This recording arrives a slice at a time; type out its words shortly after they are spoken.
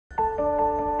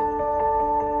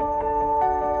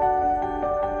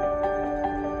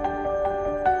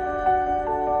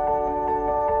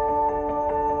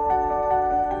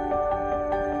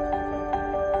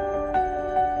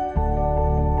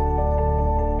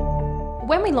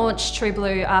When we launched True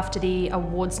Blue after the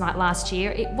awards night last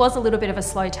year, it was a little bit of a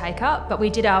slow take-up, but we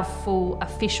did our full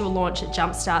official launch at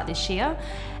Jumpstart this year.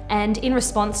 And in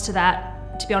response to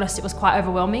that, to be honest, it was quite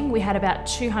overwhelming. We had about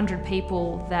 200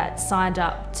 people that signed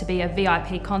up to be a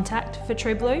VIP contact for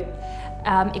True Blue.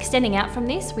 Extending out from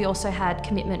this, we also had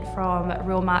commitment from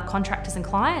Realmark contractors and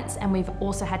clients, and we've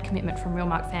also had commitment from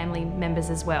Realmark family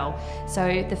members as well.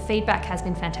 So the feedback has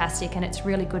been fantastic, and it's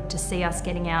really good to see us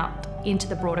getting out into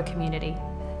the broader community.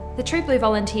 The True Blue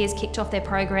volunteers kicked off their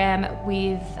program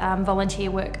with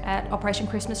volunteer work at Operation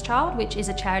Christmas Child, which is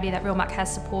a charity that Realmark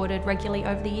has supported regularly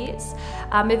over the years.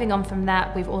 Moving on from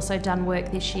that, we've also done work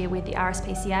this year with the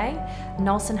RSPCA,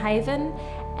 Nelson Haven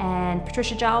and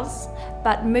Patricia Giles.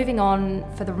 But moving on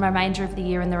for the remainder of the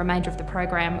year and the remainder of the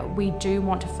program, we do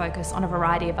want to focus on a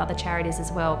variety of other charities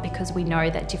as well, because we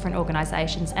know that different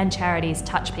organisations and charities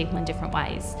touch people in different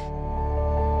ways.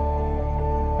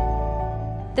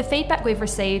 The feedback we've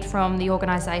received from the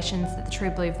organisations that the True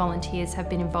Blue volunteers have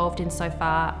been involved in so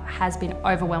far has been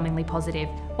overwhelmingly positive.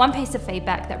 One piece of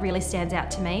feedback that really stands out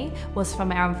to me was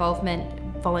from our involvement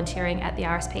volunteering at the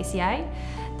RSPCA.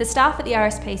 The staff at the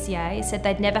RSPCA said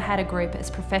they'd never had a group as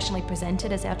professionally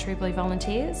presented as our True Blue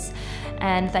volunteers,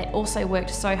 and they also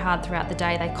worked so hard throughout the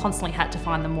day they constantly had to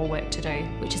find them more work to do,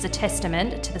 which is a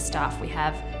testament to the staff we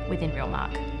have within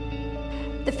Realmark.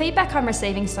 The feedback I'm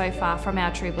receiving so far from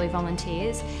our True Blue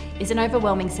volunteers is an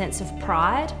overwhelming sense of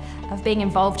pride of being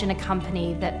involved in a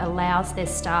company that allows their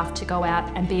staff to go out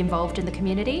and be involved in the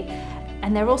community,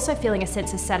 and they're also feeling a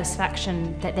sense of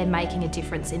satisfaction that they're making a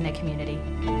difference in their community.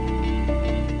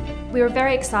 We were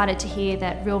very excited to hear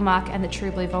that Realmark and the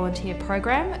True Blue Volunteer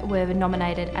Program were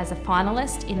nominated as a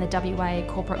finalist in the WA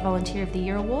Corporate Volunteer of the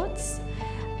Year Awards.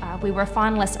 We were a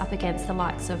finalist up against the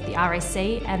likes of the RAC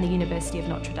and the University of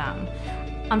Notre Dame.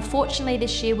 Unfortunately,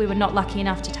 this year we were not lucky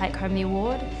enough to take home the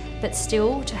award, but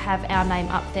still to have our name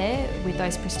up there with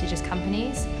those prestigious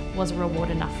companies was a reward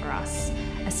enough for us,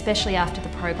 especially after the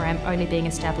program only being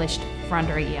established for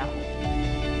under a year.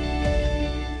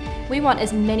 We want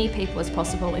as many people as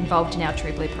possible involved in our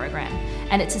True Blue program,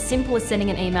 and it's as simple as sending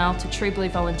an email to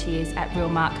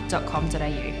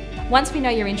truebluevolunteers@realmark.com.au. Once we know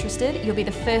you're interested, you'll be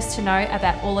the first to know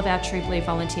about all of our True Blue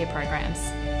volunteer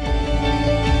programs.